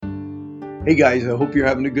Hey guys, I hope you're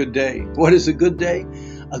having a good day. What is a good day?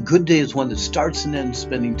 A good day is one that starts and ends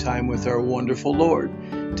spending time with our wonderful Lord.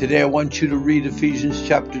 Today I want you to read Ephesians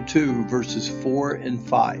chapter 2, verses 4 and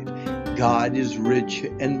 5. God is rich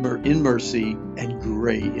in mercy and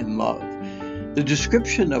great in love. The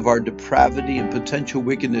description of our depravity and potential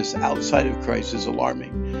wickedness outside of Christ is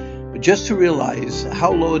alarming. But just to realize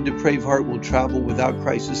how low a depraved heart will travel without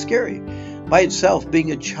Christ is scary. By itself,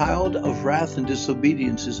 being a child of wrath and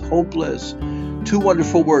disobedience is hopeless. Two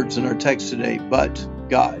wonderful words in our text today, but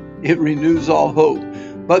God. It renews all hope.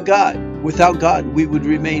 But God. Without God, we would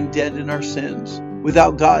remain dead in our sins.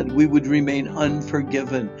 Without God, we would remain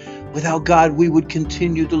unforgiven. Without God, we would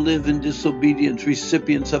continue to live in disobedience,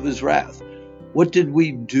 recipients of His wrath. What did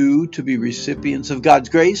we do to be recipients of God's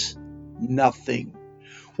grace? Nothing.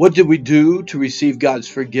 What did we do to receive God's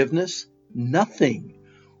forgiveness? Nothing.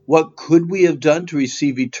 What could we have done to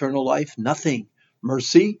receive eternal life? Nothing.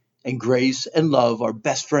 Mercy and grace and love are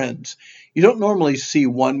best friends. You don't normally see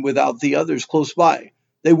one without the others close by.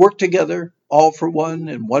 They work together, all for one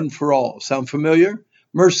and one for all. Sound familiar?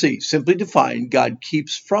 Mercy, simply defined, God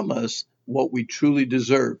keeps from us what we truly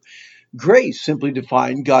deserve. Grace, simply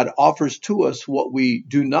defined, God offers to us what we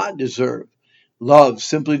do not deserve. Love,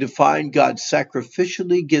 simply defined, God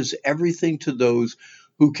sacrificially gives everything to those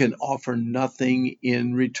who can offer nothing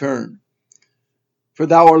in return. For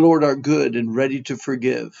thou, our Lord, art good and ready to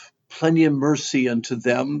forgive, plenty of mercy unto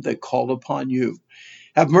them that call upon you.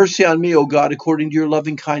 Have mercy on me, O God, according to your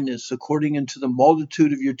loving kindness, according unto the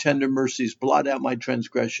multitude of your tender mercies, blot out my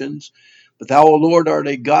transgressions. But thou, O Lord, art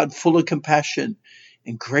a God full of compassion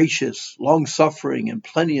and gracious, long-suffering, and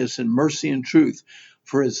plenteous in mercy and truth.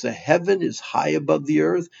 For as the heaven is high above the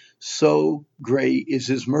earth, so great is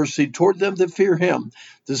his mercy toward them that fear him.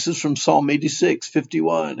 This is from Psalm 86,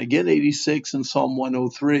 51, again 86, and Psalm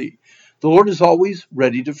 103. The Lord is always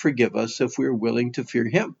ready to forgive us if we are willing to fear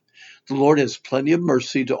him. The Lord has plenty of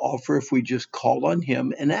mercy to offer if we just call on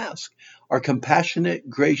him and ask. Our compassionate,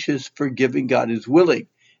 gracious, forgiving God is willing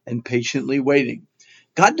and patiently waiting.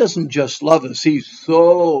 God doesn't just love us, he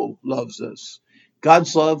so loves us.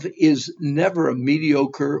 God's love is never a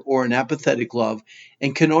mediocre or an apathetic love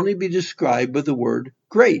and can only be described by the word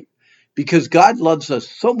great. Because God loves us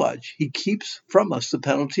so much, he keeps from us the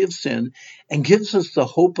penalty of sin and gives us the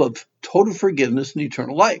hope of total forgiveness and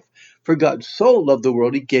eternal life. For God so loved the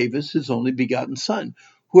world, he gave us his only begotten Son.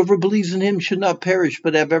 Whoever believes in him should not perish,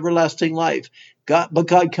 but have everlasting life. But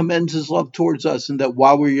God commends his love towards us, and that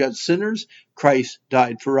while we were yet sinners, Christ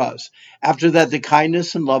died for us. After that, the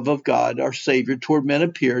kindness and love of God, our Savior, toward men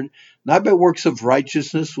appeared, not by works of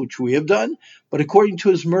righteousness which we have done, but according to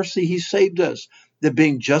his mercy he saved us, that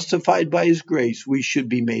being justified by his grace, we should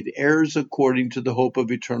be made heirs according to the hope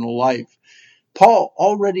of eternal life. Paul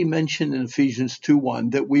already mentioned in Ephesians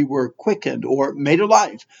 2:1 that we were quickened or made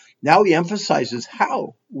alive. Now he emphasizes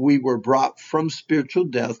how we were brought from spiritual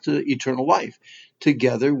death to eternal life,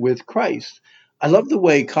 together with Christ. I love the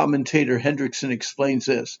way commentator Hendrickson explains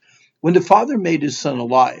this. When the Father made his Son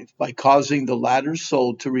alive by causing the latter's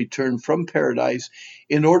soul to return from paradise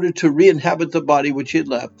in order to re-inhabit the body which he had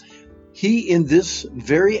left, he in this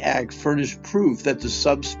very act furnished proof that the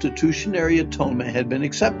substitutionary atonement had been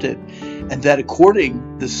accepted, and that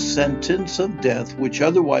according the sentence of death, which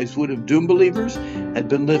otherwise would have doomed believers, had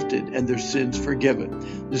been lifted and their sins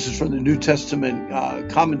forgiven. This is from the New Testament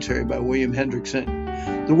commentary by William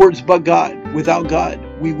Hendrickson. The words, but God, without God,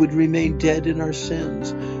 we would remain dead in our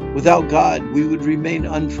sins. Without God, we would remain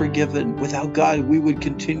unforgiven. Without God, we would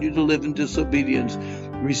continue to live in disobedience,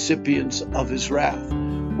 recipients of his wrath.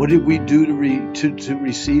 What did we do to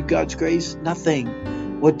receive God's grace? Nothing.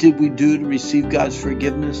 What did we do to receive God's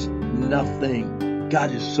forgiveness? Nothing.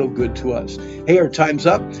 God is so good to us. Hey, our time's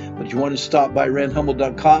up, but you want to stop by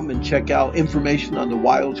randhummel.com and check out information on the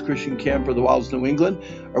Wilds Christian Camp or the Wilds New England,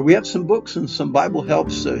 or we have some books and some Bible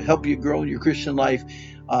helps to help you grow in your Christian life.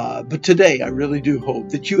 But today, I really do hope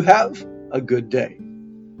that you have a good day.